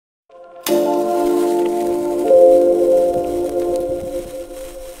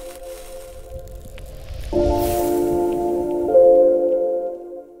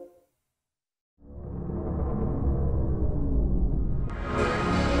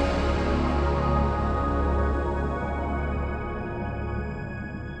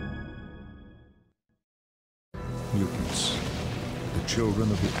Mutants, the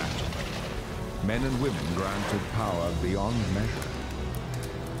children of the atom, men and women granted power beyond measure.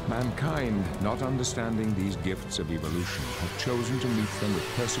 Mankind, not understanding these gifts of evolution, have chosen to meet them with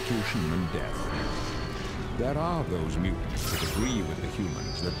persecution and death. There are those mutants that agree with the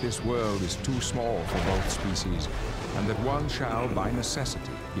humans that this world is too small for both species, and that one shall, by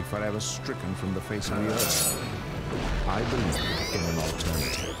necessity, be forever stricken from the face of the earth. I believe in an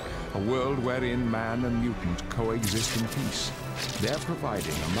alternative. A world wherein man and mutant coexist in peace. They're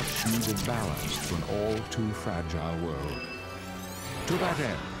providing a much-needed balance to an all-too-fragile world. To that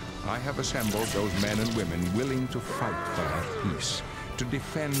end, I have assembled those men and women willing to fight for that peace, to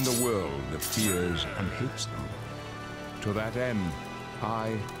defend a world that fears and hates them. To that end,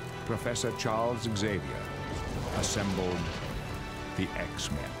 I, Professor Charles Xavier, assembled the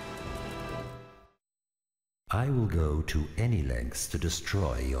X-Men. I will go to any lengths to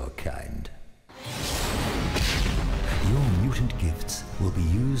destroy your kind. Your mutant gifts will be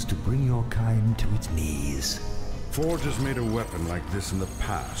used to bring your kind to its knees. Forge has made a weapon like this in the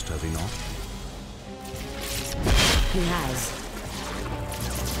past, has he not? He has.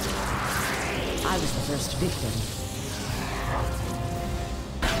 I was the first victim.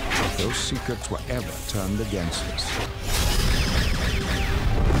 If those secrets were ever turned against us,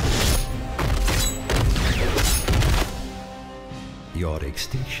 your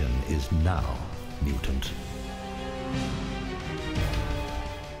extinction is now, mutant.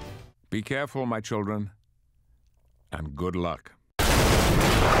 be careful, my children, and good luck.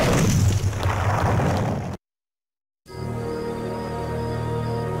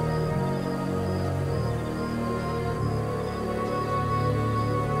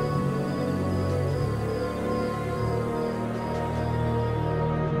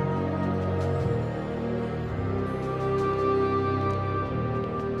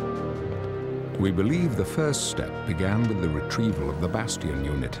 We believe the first step began with the retrieval of the Bastion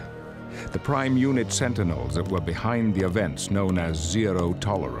unit. The prime unit sentinels that were behind the events known as Zero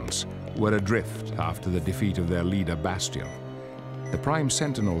Tolerance were adrift after the defeat of their leader Bastion. The prime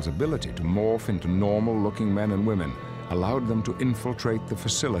sentinels' ability to morph into normal-looking men and women allowed them to infiltrate the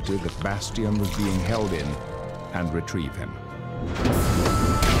facility that Bastion was being held in and retrieve him.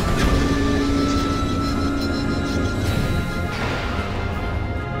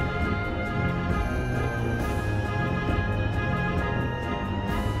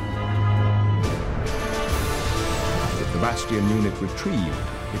 Bastion unit retrieved,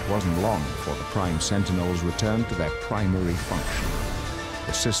 it wasn't long before the Prime Sentinels returned to their primary function,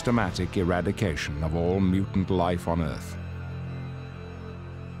 the systematic eradication of all mutant life on Earth.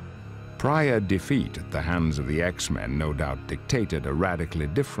 Prior defeat at the hands of the X-Men no doubt dictated a radically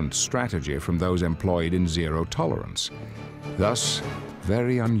different strategy from those employed in Zero Tolerance. Thus,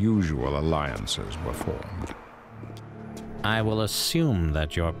 very unusual alliances were formed. I will assume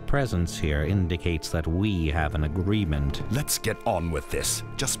that your presence here indicates that we have an agreement. Let's get on with this.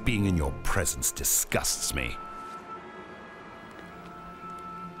 Just being in your presence disgusts me.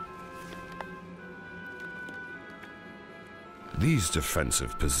 These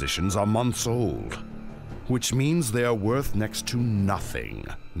defensive positions are months old, which means they are worth next to nothing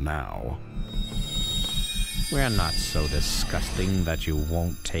now. We're not so disgusting that you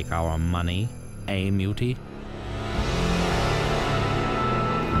won't take our money, eh, Mutie?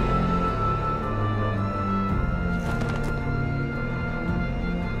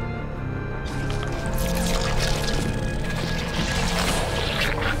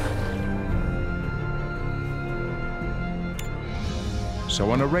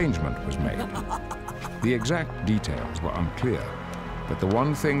 So an arrangement was made. The exact details were unclear, but the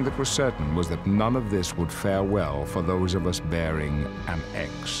one thing that was certain was that none of this would fare well for those of us bearing an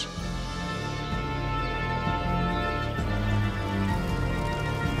X.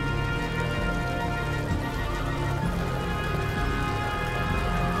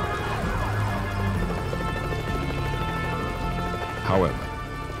 However,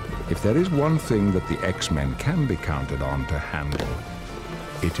 if there is one thing that the X-Men can be counted on to handle,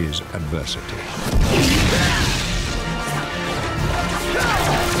 it is adversity.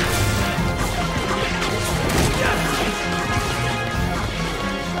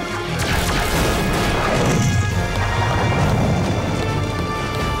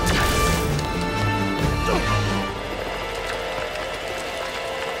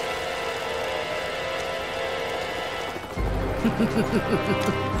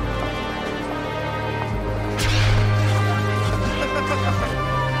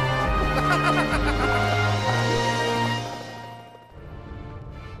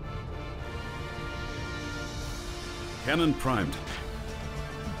 Cannon primed.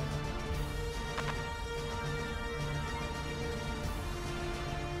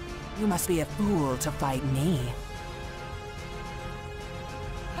 You must be a fool to fight me.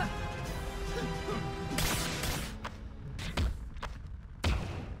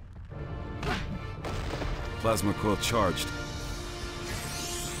 Plasma coil charged.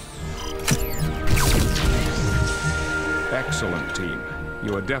 Excellent, team.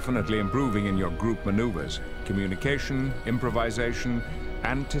 You are definitely improving in your group maneuvers. Communication, improvisation,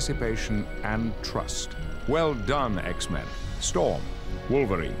 anticipation, and trust. Well done, X-Men. Storm,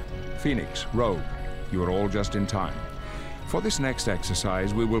 Wolverine, Phoenix, Rogue. You are all just in time. For this next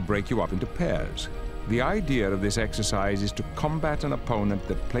exercise, we will break you up into pairs. The idea of this exercise is to combat an opponent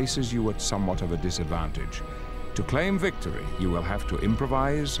that places you at somewhat of a disadvantage. To claim victory, you will have to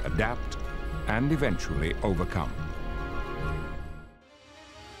improvise, adapt, and eventually overcome.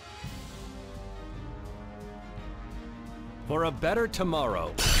 For a better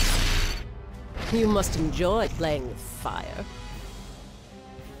tomorrow. You must enjoy playing with fire.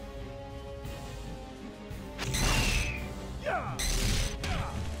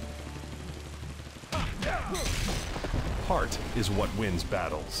 Heart is what wins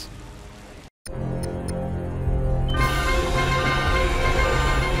battles.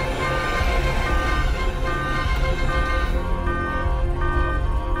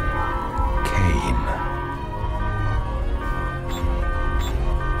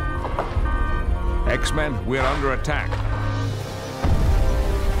 X-Men, we're under attack.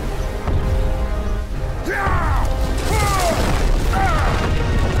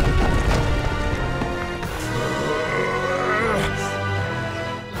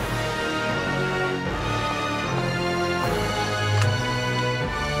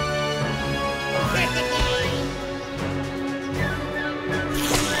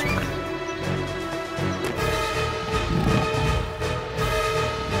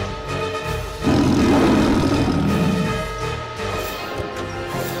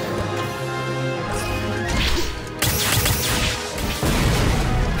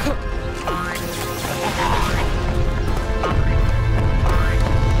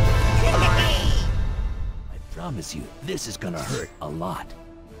 I promise you, this is gonna hurt a lot.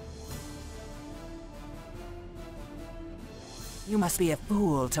 You must be a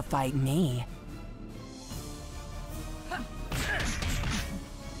fool to fight me.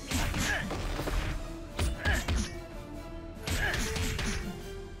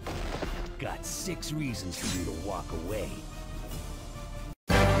 Got 6 reasons for you to walk away.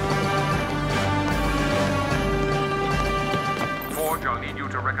 Forge, I'll need you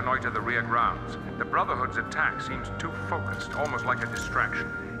to reconnoiter the rear grounds. The Brotherhood's attack seems too focused, almost like a distraction.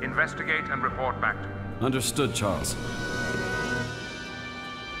 Investigate and report back to me. Understood, Charles.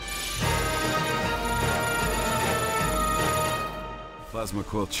 Plasma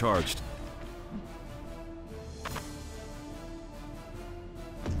coil charged.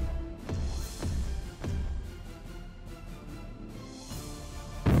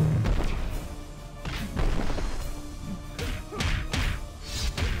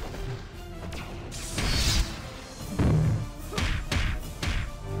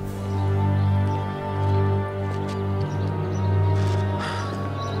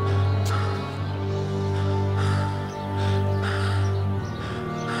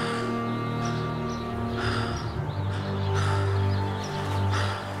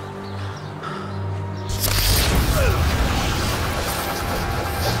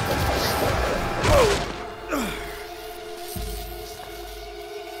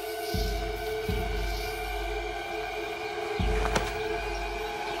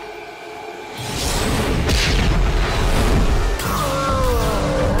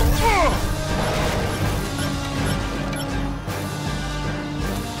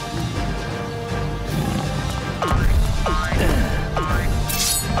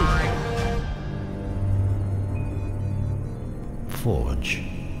 Forge.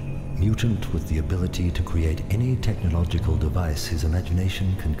 Mutant with the ability to create any technological device his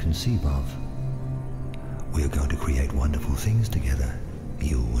imagination can conceive of. We're going to create wonderful things together,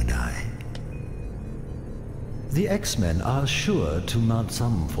 you and I. The X-Men are sure to mount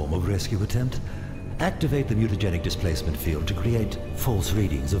some form of rescue attempt. Activate the mutagenic displacement field to create false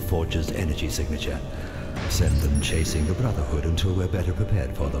readings of Forge's energy signature. Send them chasing the Brotherhood until we're better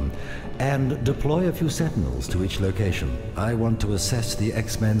prepared for them. And deploy a few sentinels to each location. I want to assess the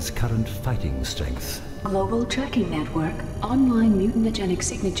X-Men's current fighting strength Global tracking network. Online mutagenic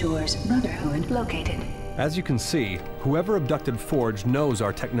signatures. Brotherhood located. As you can see, whoever abducted Forge knows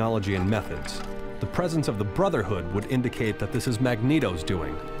our technology and methods. The presence of the Brotherhood would indicate that this is Magneto's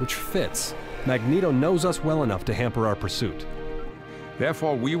doing, which fits. Magneto knows us well enough to hamper our pursuit.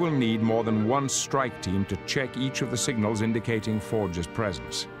 Therefore, we will need more than one strike team to check each of the signals indicating Forge's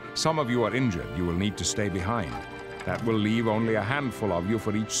presence. Some of you are injured. You will need to stay behind. That will leave only a handful of you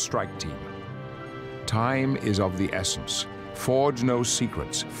for each strike team. Time is of the essence. Forge knows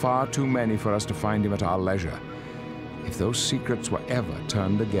secrets, far too many for us to find him at our leisure. If those secrets were ever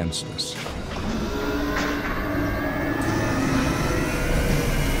turned against us.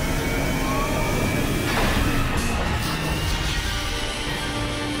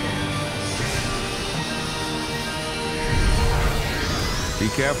 Be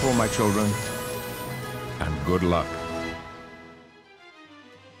careful, my children, and good luck.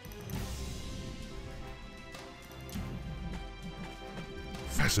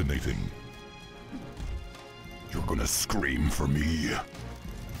 Fascinating. You're gonna scream for me.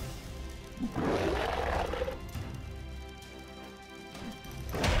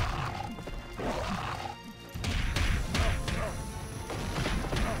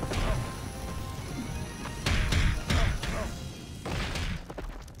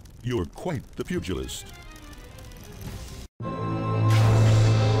 You're quite the pugilist.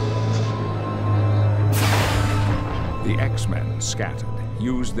 The X-Men, scattered,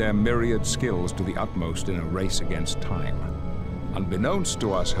 used their myriad skills to the utmost in a race against time. Unbeknownst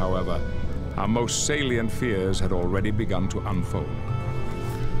to us, however, our most salient fears had already begun to unfold.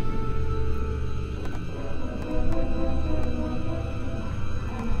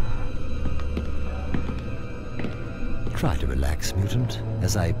 Try to relax, mutant,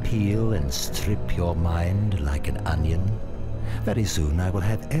 as I peel and strip your mind like an onion. Very soon I will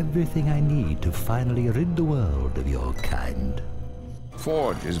have everything I need to finally rid the world of your kind.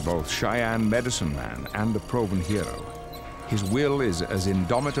 Forge is both Cheyenne medicine man and a proven hero. His will is as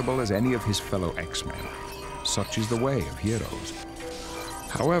indomitable as any of his fellow X-Men. Such is the way of heroes.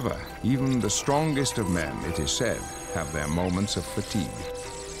 However, even the strongest of men, it is said, have their moments of fatigue.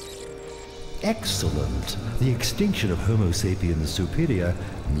 Excellent. The extinction of Homo sapiens superior,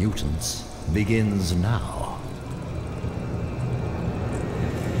 mutants, begins now.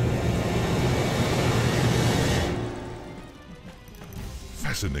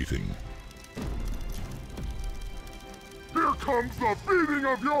 Fascinating. Here comes the beating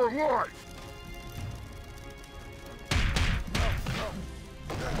of your life!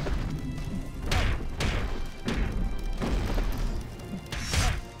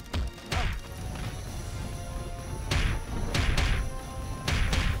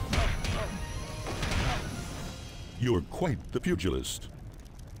 You're quite the pugilist.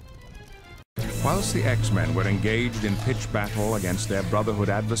 Whilst the X-Men were engaged in pitched battle against their Brotherhood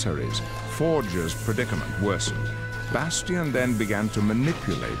adversaries, Forge's predicament worsened. Bastion then began to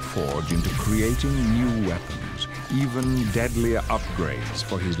manipulate Forge into creating new weapons, even deadlier upgrades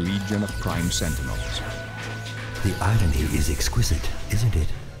for his legion of Prime Sentinels. The irony is exquisite, isn't it?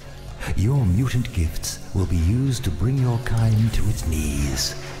 Your mutant gifts will be used to bring your kind to its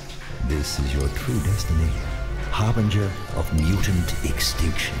knees. This is your true destiny. Harbinger of mutant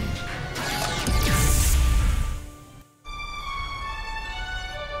extinction.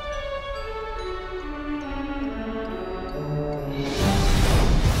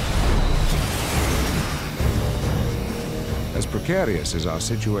 As precarious as our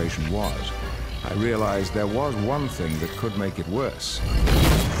situation was, I realized there was one thing that could make it worse: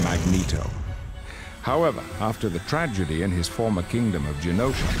 Magneto. However, after the tragedy in his former kingdom of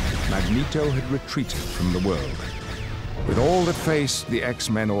Genosha, Magneto had retreated from the world. With all that faced the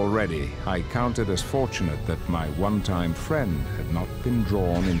X-Men already, I counted as fortunate that my one-time friend had not been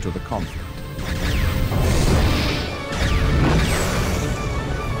drawn into the conflict.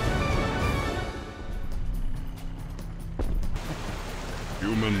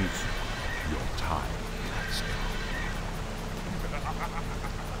 Humans, your time has come.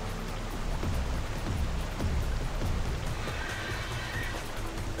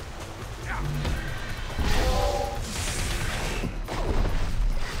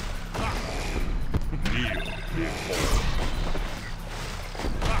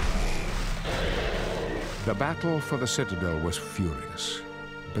 The battle for the Citadel was furious,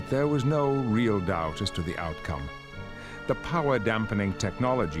 but there was no real doubt as to the outcome. The power-dampening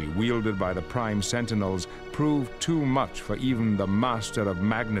technology wielded by the Prime Sentinels proved too much for even the master of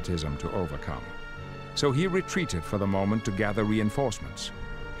magnetism to overcome. So he retreated for the moment to gather reinforcements.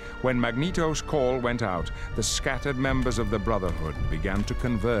 When Magneto's call went out, the scattered members of the Brotherhood began to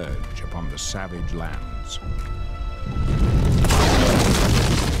converge upon the savage lands.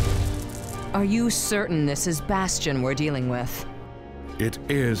 Are you certain this is Bastion we're dealing with? It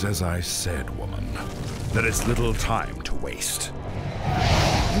is as I said, woman. There is little time to waste.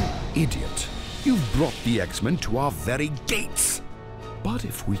 You idiot. You've brought the X-Men to our very gates. But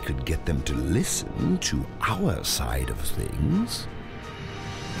if we could get them to listen to our side of things...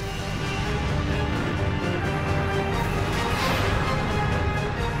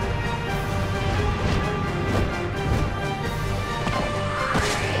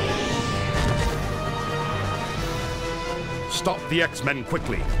 Stop the X-Men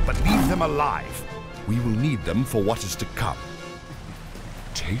quickly, but leave them alive. We will need them for what is to come.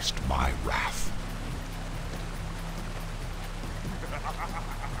 Taste my wrath.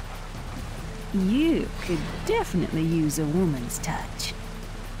 You could definitely use a woman's touch.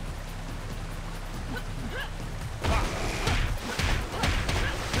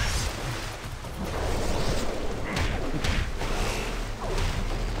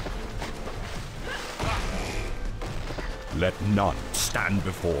 Let none stand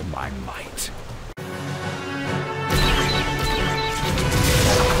before my might.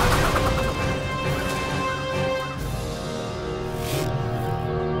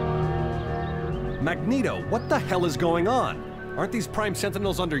 Magneto, what the hell is going on? Aren't these Prime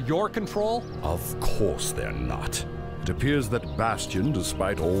Sentinels under your control? Of course they're not. It appears that Bastion,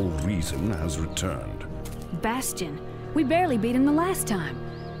 despite all reason, has returned. Bastion? We barely beat him the last time.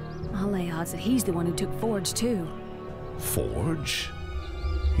 I'll lay odds that he's the one who took Forge, too. Forge?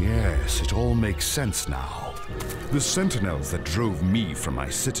 Yes, it all makes sense now. The Sentinels that drove me from my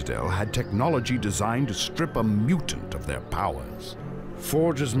citadel had technology designed to strip a mutant of their powers.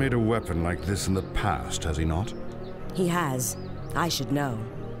 Forge has made a weapon like this in the past, has he not? He has. I should know.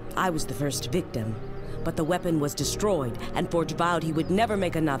 I was the first victim. But the weapon was destroyed, and Forge vowed he would never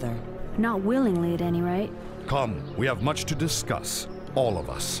make another. Not willingly, at any rate. Come, we have much to discuss. All of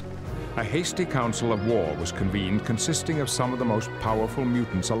us. A hasty council of war was convened consisting of some of the most powerful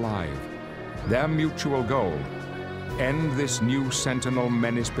mutants alive. Their mutual goal: end this new Sentinel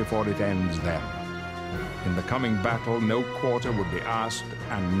menace before it ends them. In the coming battle, no quarter would be asked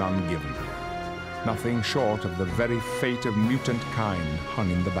and none given. Nothing short of the very fate of mutant kind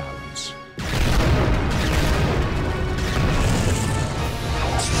hung in the balance.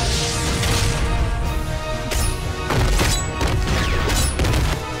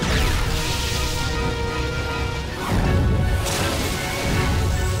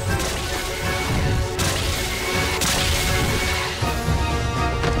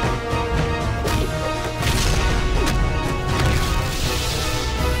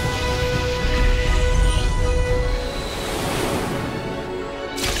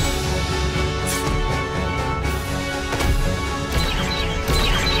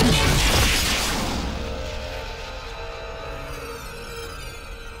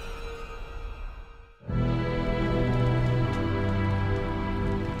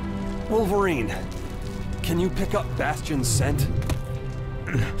 Wolverine, can you pick up Bastion's scent?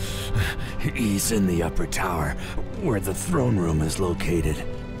 He's in the upper tower, where the throne room is located.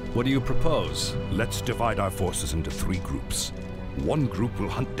 What do you propose? Let's divide our forces into 3 groups. One group will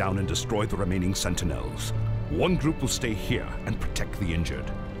hunt down and destroy the remaining Sentinels. One group will stay here and protect the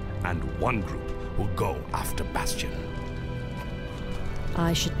injured. And one group will go after Bastion.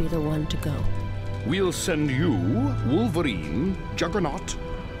 I should be the one to go. We'll send you, Wolverine, Juggernaut,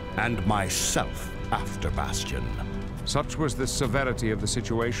 and myself after Bastion. Such was the severity of the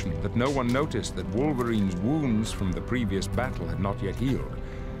situation that no one noticed that Wolverine's wounds from the previous battle had not yet healed.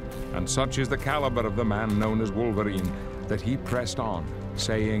 And such is the caliber of the man known as Wolverine that he pressed on,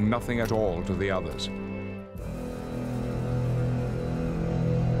 saying nothing at all to the others.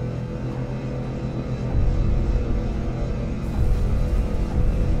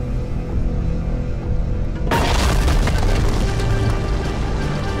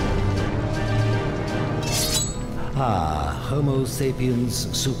 Ah, Homo sapiens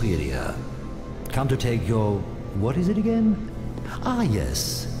superior. Come to take your... what is it again? Ah,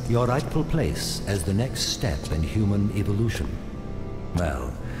 yes, your rightful place as the next step in human evolution.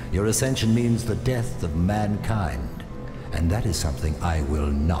 Well, your ascension means the death of mankind, and that is something I will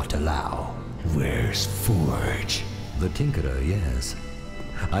not allow. Where's Forge? The Tinkerer, yes.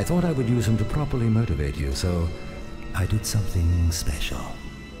 I thought I would use him to properly motivate you, so I did something special.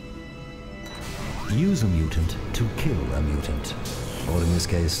 Use a mutant to kill a mutant, or in this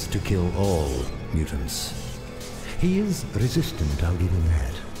case, to kill all mutants. He is resistant, I'll give him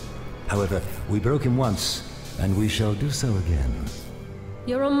that. However, we broke him once, and we shall do so again.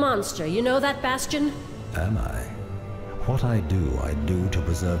 You're a monster, you know that, Bastion? Am I? What I do to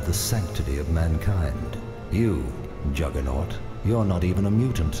preserve the sanctity of mankind. You, Juggernaut, you're not even a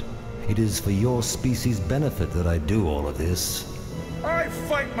mutant. It is for your species' benefit that I do all of this. I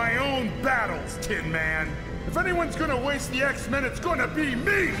fight my own battles, Tin Man. If anyone's gonna waste the X-Men, it's gonna be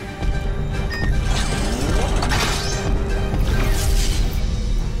me!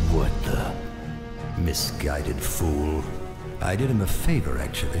 What the... misguided fool. I did him a favor,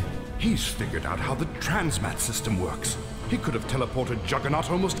 actually. He's figured out how the transmat system works. He could have teleported Juggernaut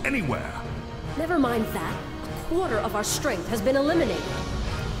almost anywhere. Never mind that. A quarter of our strength has been eliminated.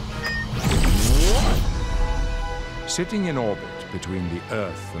 Sitting in orbit between the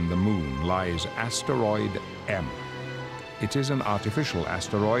Earth and the Moon lies asteroid M. It is an artificial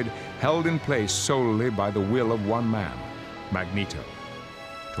asteroid held in place solely by the will of one man, Magneto.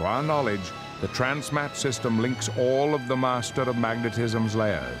 To our knowledge, the transmat system links all of the Master of Magnetism's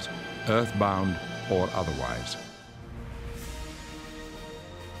layers, earthbound or otherwise.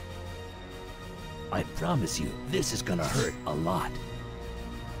 I promise you, this is gonna hurt a lot.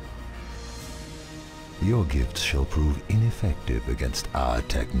 Your gifts shall prove ineffective against our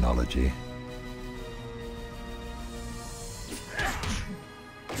technology.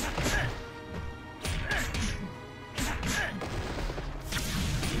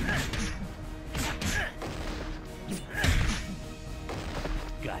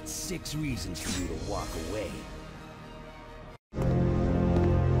 Got 6 reasons for you to walk away.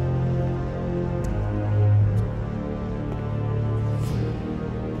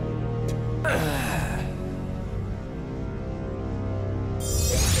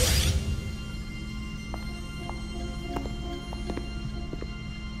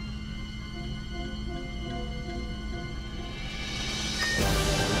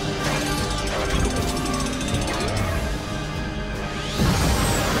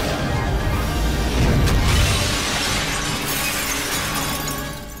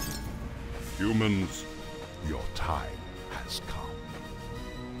 Humans, your time has come.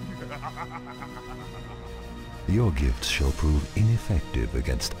 Your gifts shall prove ineffective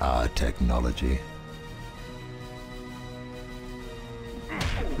against our technology.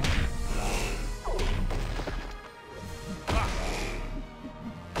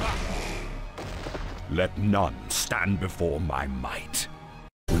 Let none stand before my might.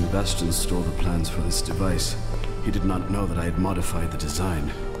 When Bastion stole the plans for this device, he did not know that I had modified the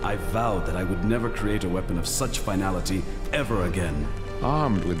design. I vowed that I would never create a weapon of such finality ever again.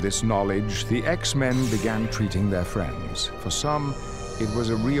 Armed with this knowledge, the X-Men began treating their friends. For some, it was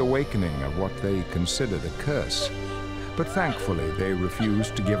a reawakening of what they considered a curse. But thankfully, they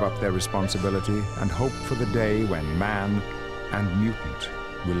refused to give up their responsibility and hope for the day when man and mutant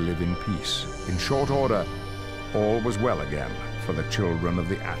will live in peace. In short order, all was well again for the children of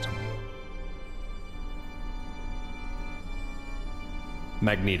the atom.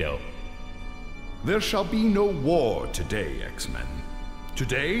 Magneto. There shall be no war today, X-Men.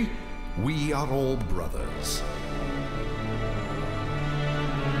 Today, we are all brothers.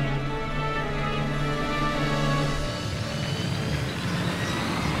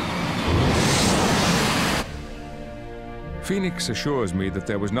 Phoenix assures me that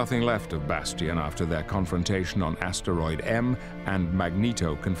there was nothing left of Bastion after their confrontation on asteroid M, and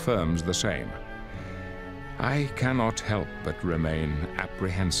Magneto confirms the same. I cannot help but remain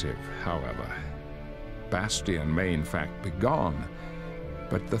apprehensive, however. Bastion may in fact be gone,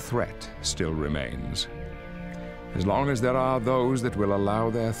 but the threat still remains. As long as there are those that will allow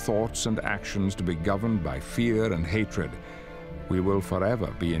their thoughts and actions to be governed by fear and hatred, we will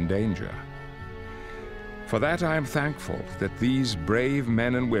forever be in danger. For that I am thankful that these brave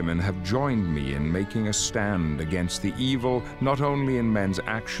men and women have joined me in making a stand against the evil not only in men's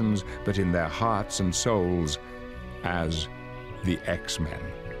actions but in their hearts and souls as the X-Men.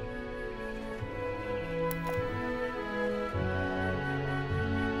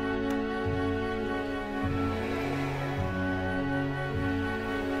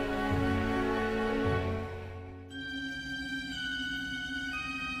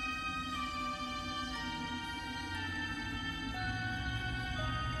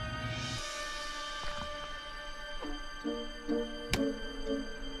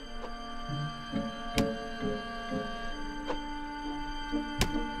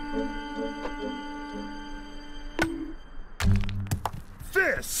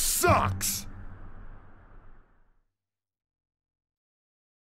 This sucks!